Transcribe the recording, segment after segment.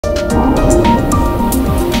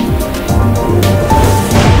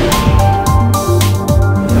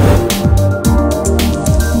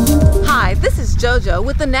JoJo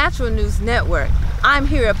with the Natural News Network. I'm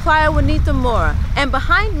here at Playa Bonita Mora, and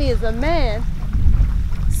behind me is a man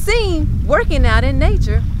seen working out in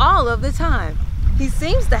nature all of the time. He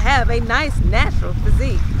seems to have a nice natural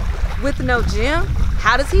physique. With no gym,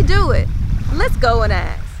 how does he do it? Let's go and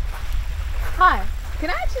ask. Hi, can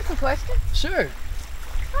I ask you some questions? Sure.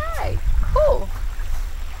 Hi, cool.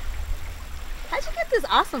 How'd you get this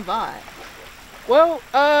awesome vibe? Well,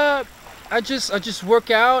 I just work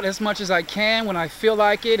out as much as I can when I feel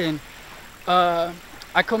like it, and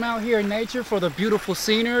I come out here in nature for the beautiful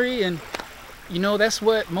scenery, and you know, that's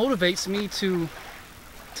what motivates me to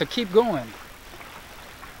keep going.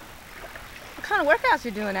 What kind of workouts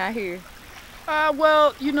you doing out here?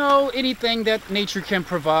 Well, you know, anything that nature can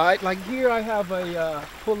provide. Like here I have a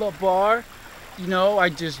pull-up bar. You know, I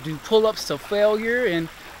just do pull-ups to failure, and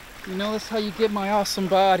you know, that's how you get my awesome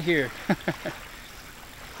bod here.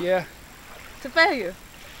 Yeah. To failure?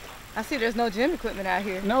 I see there's no gym equipment out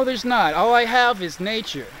here. No, there's not. All I have is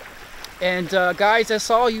nature. And guys,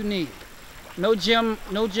 that's all you need. No gym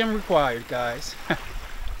required, guys. Do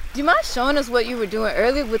you mind showing us what you were doing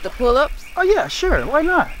earlier with the pull-ups? Oh yeah, sure. Why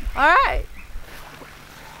not? All right.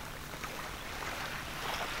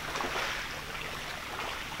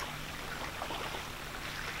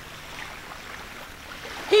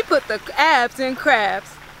 He put the abs in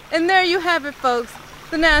crabs. And there you have it, folks.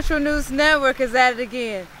 The Natural News Network is at it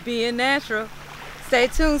again, being natural. Stay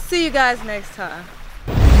tuned. See you guys next time.